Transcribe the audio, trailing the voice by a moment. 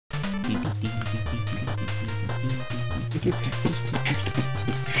I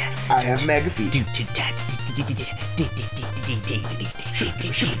have mega feet. Look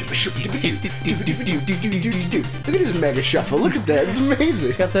Look at his mega shuffle. Look at that. It's amazing.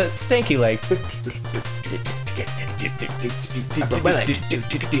 It's got the stanky leg.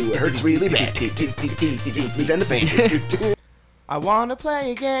 It hurts really bad. Please end the pain. I wanna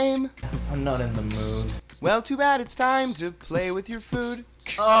play a game. I'm not in the mood. Well, too bad it's time to play with your food.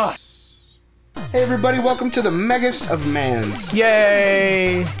 Ugh. Hey everybody, welcome to the Megast of Mans.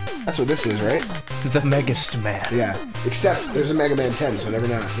 Yay! That's what this is, right? The Megast Man. Yeah. Except there's a Mega Man 10, so never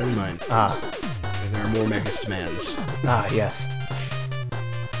mind. Ah. And there are more Megast Mans. Ah, yes.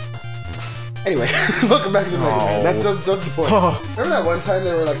 Anyway, welcome back to the Mega Man. That's the point. Oh. Remember that one time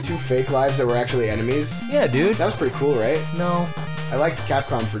there were like 2 fake lives that were actually enemies? Yeah, dude. That was pretty cool, right? No. I liked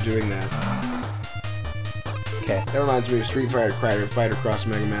Capcom for doing that. Okay. That reminds me of Street Fighter Cross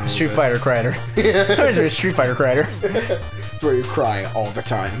Mega Man. Street Fighter Crider. That reminds me of Street Fighter Crider. It's where you cry all the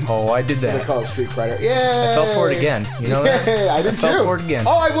time. Oh, I did So that. they call it Street Fighter. Yeah. I fell for it again. You know that? Yeah, I did too. I fell for it again.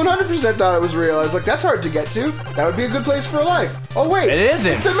 Oh, I 100% thought it was real. I was like, that's hard to get to. That would be a good place for a life. Oh wait, It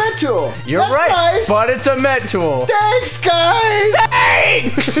isn't. It's a Met tool. You're That's right, nice. but it's a Met tool. Thanks, guys.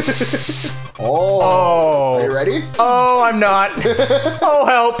 Thanks! Oh. Are you ready? Oh, I'm not. Oh,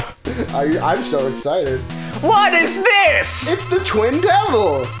 help. I'm so excited. What is this? It's the Twin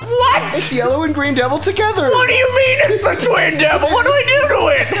Devil. What? It's Yellow and Green Devil together. What do you mean it's a twin devil? What do I do to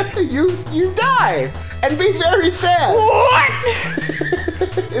it? You die and be very sad. What?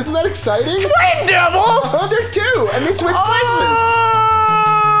 Isn't that exciting? Twin devil? Oh, there's 2, and they switch places.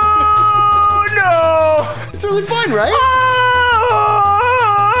 Oh, no. It's really fun, right? Oh,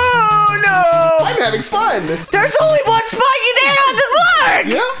 no. I'm having fun. There's only one spiky nail on the mark.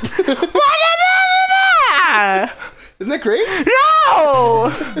 Yep. What? Isn't that great? No!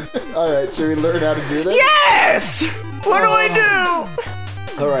 Alright, should we learn how to do this? Yes! What do I do?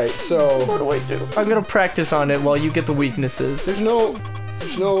 Alright, so What do I do? I'm gonna practice on it while you get the weaknesses. there's no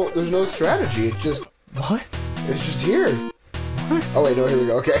strategy. What? It's just here. Oh wait, no, here we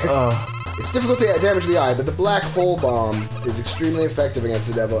go. Okay. It's difficult to damage the eye, but the black hole bomb is extremely effective against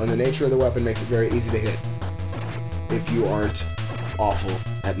the devil, and the nature of the weapon makes it very easy to hit. If you aren't awful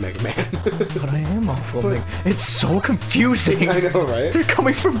at Mega Man. But I am awful. It's so confusing. I know, right? They're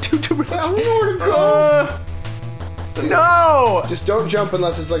coming from 2 directions. I don't know where to go. No! Just don't jump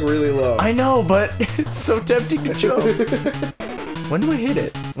unless it's like really low. I know, but it's so tempting to jump. When do I hit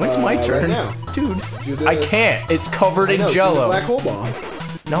it? When's my turn? Right now. Dude, I can't. It's covered in do the jello. black hole bomb.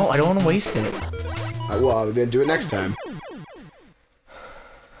 No, I don't want to waste it. Well, then do it next time.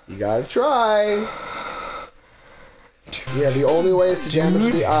 You gotta try. Yeah, the only way is to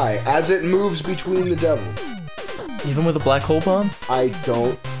damage the eye as it moves between the devils. Even with a black hole bomb? I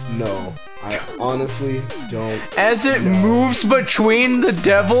don't know. I honestly don't. As it moves between the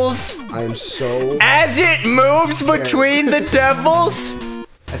devils? I'm so... As it moves between the devils?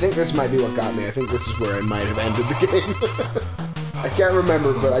 I think this might be what got me. I think this is where I might have ended the game. I can't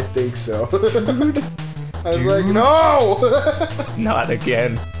remember, but I think so. I was like, no! Not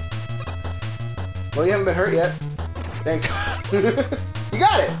again. Well, you haven't been hurt yet. Thanks. You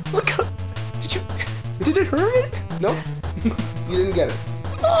got it! Look how... Did it hurt it? Nope. You didn't get it.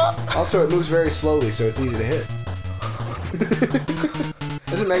 Also, it moves very slowly, so it's easy to hit.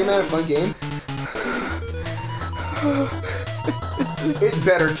 Isn't Mega Man a fun game? It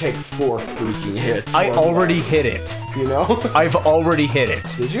better take 4 freaking hits. I already hit it. You know? I've already hit it.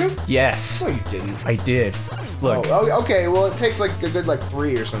 Did you? Yes. No, you didn't. I did. Look. Oh, okay, well, it takes like a good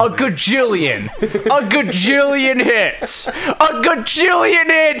 3 or A something. gajillion! A gajillion hits! A gajillion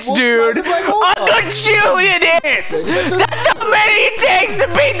hits, dude! A gajillion hits! That's how many it takes to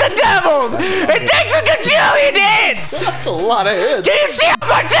beat the devils! It takes a gajillion hits! That's a lot of hits. Can you see how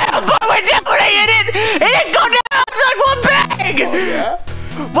my tail went down when I hit it? It didn't go down, it's like one bang! Oh, yeah?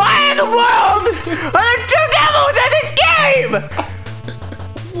 Why in the world are there 2 devils in this game?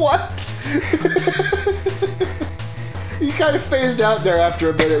 What? You kind of phased out there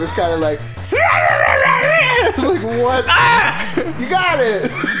after a bit. It was kind of like... It was like, what? Ah! You got it!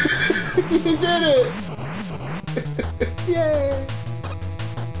 You did it! Yay!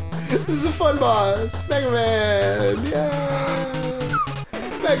 This is a fun boss! Mega Man! Yeah!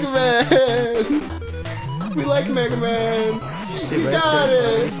 Mega Man! We like Mega Man! You got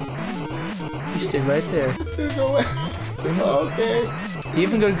it! You stay right there. It's gonna go away. Okay. You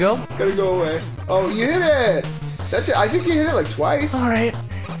even gonna go? It's gonna go away. Oh, you hit it! That's it. I think you hit it like twice. Alright.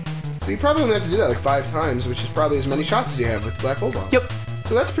 So you probably only have to do that like 5 times, which is probably as many shots as you have with the black hole bomb. Yep.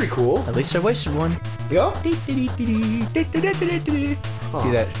 So that's pretty cool. At least I wasted one. Yeah? Do that. All A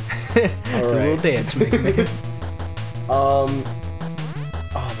little right. dance, Mega Man.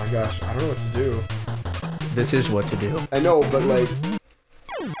 Oh my gosh, I don't know what to do. This is what to do. I know, but like...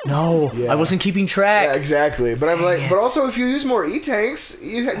 No, Yeah. I wasn't keeping track. Yeah, exactly. But I'm like, but also if you use more E-tanks,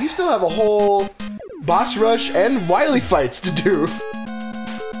 you still have a whole boss rush and Wily fights to do.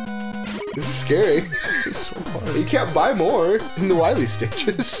 This is scary. This is so hard. You can't buy more in the Wily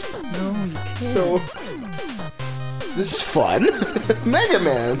stages. No, you can't. So, this is fun. Mega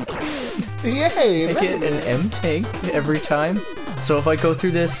Man. Yay, I Mega get Man. an M tank every time. So if I go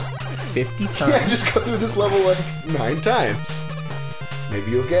through this 50 times... Yeah, just go through this level like 9 times.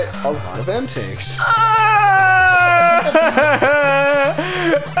 Maybe you'll get a lot of M tanks.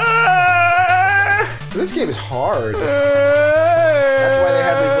 So this game is hard. That's why they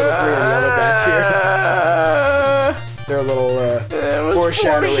have these little green and yellow guys here. They're a little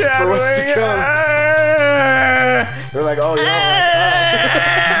foreshadowing for what's to come. They're like, oh yeah.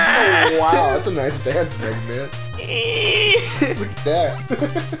 Oh, wow, that's a nice dance, Mega Man. Look at that.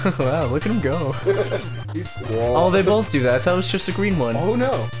 Wow, look at him go. Oh, they both do that. I thought it was just a green one. Oh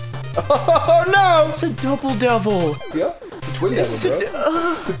no. Oh no! It's a double devil. Yep. The Twin Devil, bro.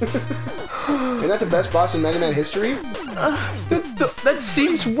 Isn't that the best boss in Mega Man history? That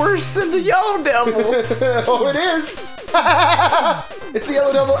seems worse than the yellow devil. Oh, it is! It's the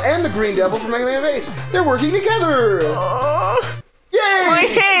Yellow Devil and the Green Devil from Mega Man Base. They're working together! Yay! My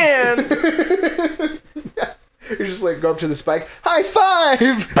hand! You just like go up to the spike. High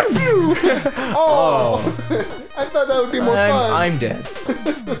five! Oh! I thought that would be more fun. I'm dead.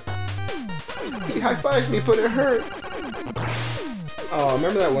 He high fived me, but it hurt. Oh,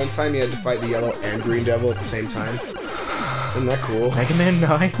 remember that one time you had to fight the Yellow and Green Devil at the same time? Isn't that cool? Mega Man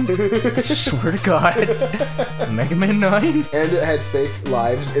 9? I swear to God. Mega Man 9? And it had fake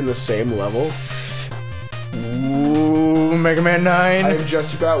lives in the same level. Ooh, Mega Man 9. I am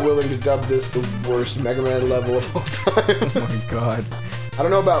just about willing to dub this the worst Mega Man level of all time. Oh my God. I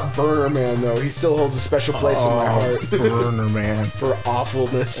don't know about Burner Man though. He still holds a special place in my heart. Burner Man. For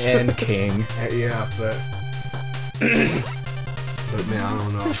awfulness. And King. Yeah, but... but man, I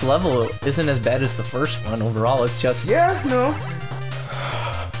don't know. This level isn't as bad as the first one overall. It's just... Yeah, no.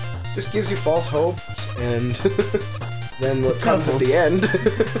 Just gives you false hopes, and then what comes at the end.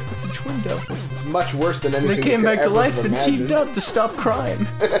 The Twin Devil. It's much worse than anything They came you could back to ever life have and imagined. teamed up to stop crime.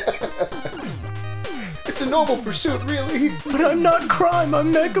 It's a noble pursuit, really. But I'm not crime,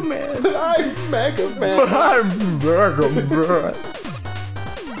 I'm Mega Man. I'm Mega Man. But I'm Mega Man.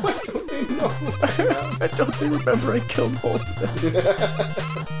 What don't they know? I don't remember I killed both of them.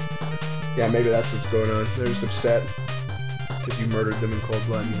 Yeah, maybe that's what's going on. They're just upset because you murdered them in cold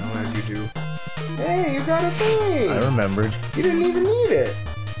blood, you know, as you do. Hey, you got a thing! I remembered. You didn't even need it.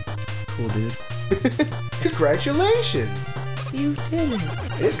 Cool, dude. Congratulations! You did it.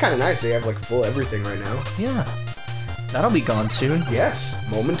 It is kind of nice they have like full everything right now. Yeah. That'll be gone soon. Yes,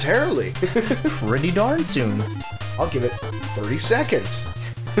 momentarily. Pretty darn soon. I'll give it 30 seconds.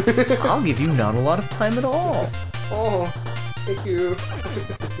 I'll give you not a lot of time at all. Oh, thank you.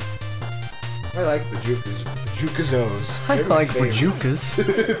 I like Bajukazos. I like Bajukas.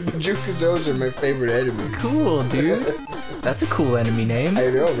 Bajukazos are my favorite enemy. Cool, dude. That's a cool enemy name. I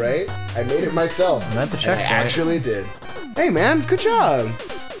know, right? I made it myself. I'm at the And I checkpoint. actually did. Hey, man, good job.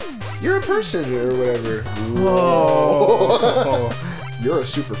 You're a person or whatever. Whoa. You're a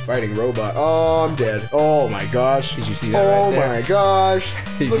super fighting robot. Oh, I'm dead. Oh my gosh. Did you see that right there? Oh my gosh.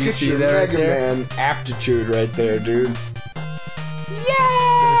 Did Look you at see your that right Mega there? Man aptitude right there, dude. Yay!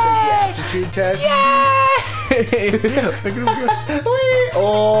 Gonna take the aptitude test? Yay! Look at him go. Whee!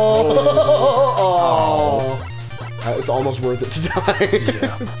 Oh! It's almost worth it to die.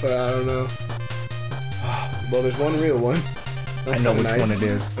 Yeah. But I don't know. Well, there's one real one. That's I know kinda which nice. one it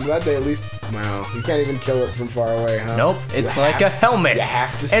is. I'm glad they at least... Wow. You can't even kill it from far away, huh? Nope, it's You like have- a helmet. You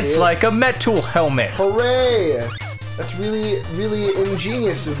have to see It's it? like a metal helmet. Hooray! That's really, really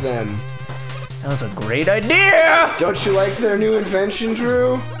ingenious of them. That was a great idea! Don't you like their new invention,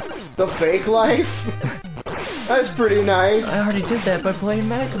 Drew? The fake life? That's pretty nice. I already did that by playing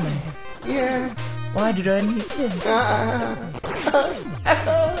Mega Man. Yeah. Why did I need this? Yeah.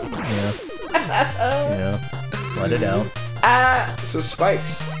 Yeah. Let it out. So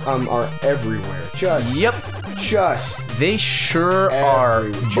spikes are everywhere. Yep. They sure are,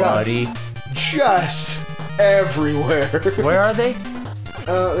 buddy. Just everywhere. Where are they?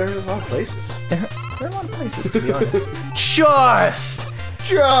 There's a lot of places. There are a lot of places, to be honest. Just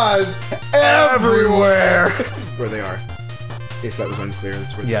everywhere. Where they are. In case that was unclear,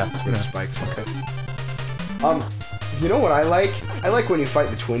 that's where, that's where the spikes are. Okay. You know what I like? I like when you fight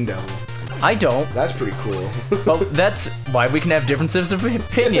the Twin Devil. I don't. That's pretty cool. But that's why we can have differences of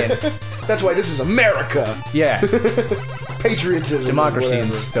opinion. That's why this is America. Yeah. Patriotism. Democracy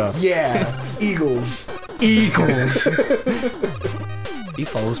and stuff. Yeah. Eagles. Eagles. He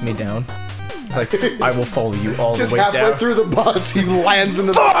follows me down. It's like, I will follow you all the way down. Just halfway through the bus, he lands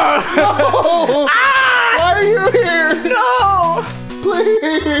into the... No! Ah! Why are you here? No!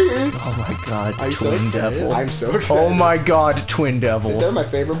 Please! Oh my god, Are you Twin so Devil. I'm so excited. Oh my god, Twin Devil. They're my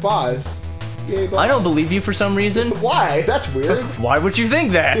favorite boss. Yay, boss. I don't believe you for some reason. Why? That's weird. Why would you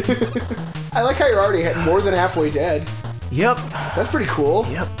think that? I like how you're already more than halfway dead. Yep. That's pretty cool.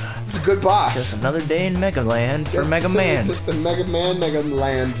 Yep. It's a good boss. Just another day in Mega Land for Mega Man. Just a Mega Man, Mega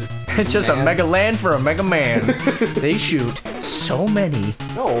Land. It's just a Mega Land for a Mega Man. They shoot so many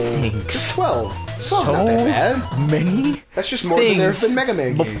things. Just 12. So not that bad. many That's just more than there's been Mega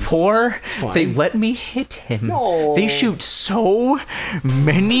Man games. Before they let me hit him. No. They shoot so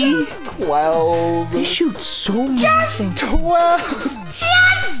many. 12. They shoot so many. Just 12.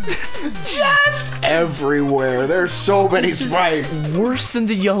 Just everywhere. There's so many spikes. Worse than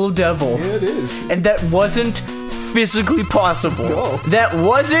the Yellow Devil. Yeah, it is. And that wasn't physically possible. No. That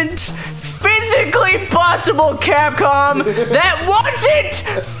wasn't physically possible, Capcom! That wasn't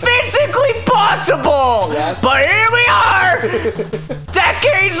physically possible! Yes. But here we are!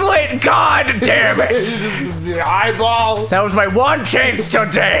 Decades late, god damn it! The eyeball. That was my one chance to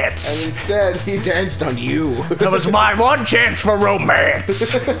dance! And instead, he danced on you. That was my one chance for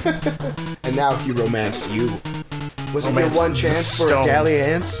romance! And now he romanced you. Was it your Romance one the chance for a stone.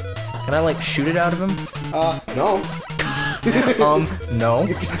 dalliance? Can I, like, shoot it out of him? No. No.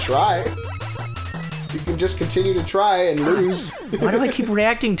 You can try. You can just continue to try and lose. Why do I keep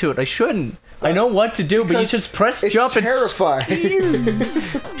reacting to it? I shouldn't. I know what to do, but you just press jump and terrifying.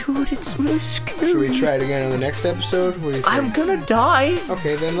 Dude, it's really scary. Should we try it again on the next episode? What do you think? I'm gonna die.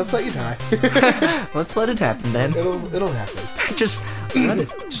 Okay, then let's let you die. Let's let it happen then. It'll happen. Just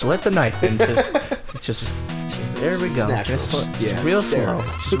let the knife in. Just there we go. natural. Just Yeah, real there slow. it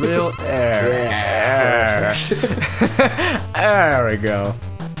is. Just real there. Yeah. There we go.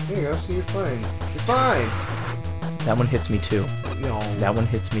 There you go, so you're fine. You're fine. That one hits me too. No. That one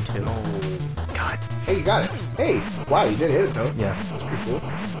hits me too. No. God. Hey, you got it. Hey, wow, you did hit it though. Yeah. That's pretty cool.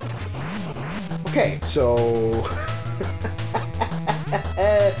 Okay, so...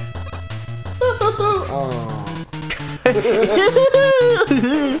 Oh. It'd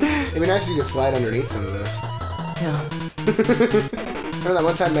be nice if you could slide underneath some of this. Yeah. Remember that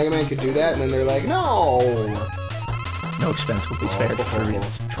one time Mega Man could do that, and then they're like, no! No expense will be spared for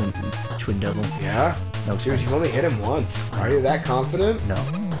Twin Devil. Yeah? No Dude, expense. you've only hit him once. Are you that confident? No.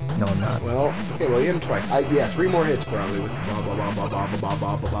 No, I'm not. Well, okay, well, you hit him twice. Yeah, 3 more hits probably with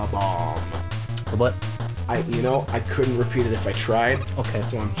bomb. What? You know, I couldn't repeat it if I tried. Okay.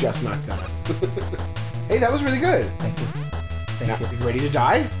 So I'm just not gonna. Hey, that was really good. Thank you. Thank you. You ready to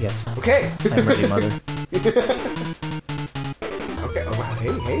die? Yes. Okay. I'm ready, mother. Okay. Oh, wow.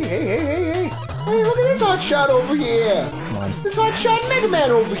 Hey. Hey, look at this hot shot over here. Come on. This hot shot Mega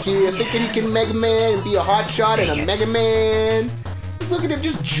Man over here, thinking he can Mega Man and be a hot shot and a Mega Man. Look at him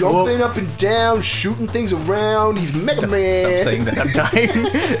just jumping up and down, shooting things around. He's Mega Man. Stop saying that. I'm dying.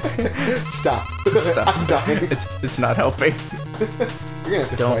 Stop. Stop. I'm dying. It's not helping. You're gonna have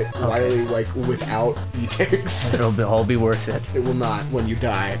to fight Wily like without E-Tanks. It'll all be worth it. It will not when you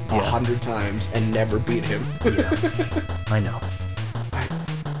die 100 times and never beat him. Yeah. I know.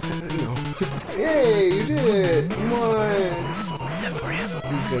 Yay, you did it! You won! Did that for you. He's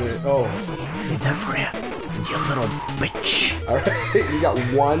gonna... Oh. Did that for you. You little bitch. Alright, you got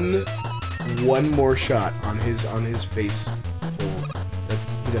one more shot on his face hole.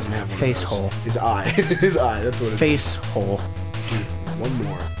 He doesn't have one Face of those. hole. His eye. His eye, that's what it is. Face hole. Dude, one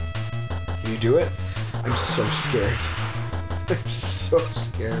more. Can you do it? I'm so scared. I'm so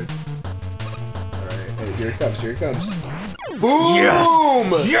scared. Alright, hey, here it comes. Boom! Yes!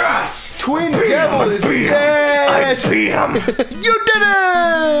 Yes! Twin Devil is dead! I beat him! You did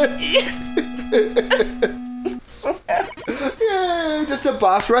it! Yeah, just a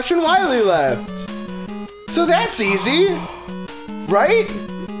boss rush and Wily left. So that's easy. Right?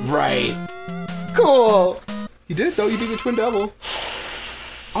 Right. Cool. You did it though, you beat the Twin Devil.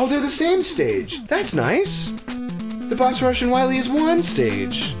 Oh, they're the same stage. That's nice. The boss rush and Wily is one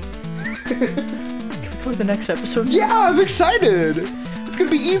stage. Go to the next episode? Yeah, I'm excited! It's gonna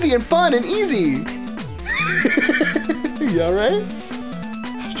be easy and fun and easy! You alright?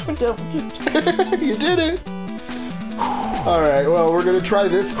 Twin Devil. You did it! Alright, well, we're gonna try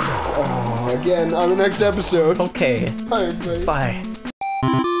this again on the next episode. Okay. Bye, everybody. Bye.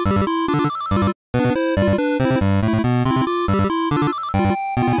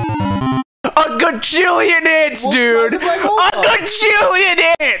 gajillion hits, dude. A gajillion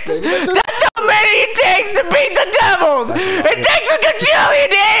hits. That's how many it takes to beat the devils. It takes a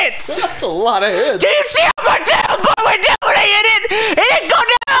gajillion hits. That's a lot of hits. Do you see how much damn boy we're doing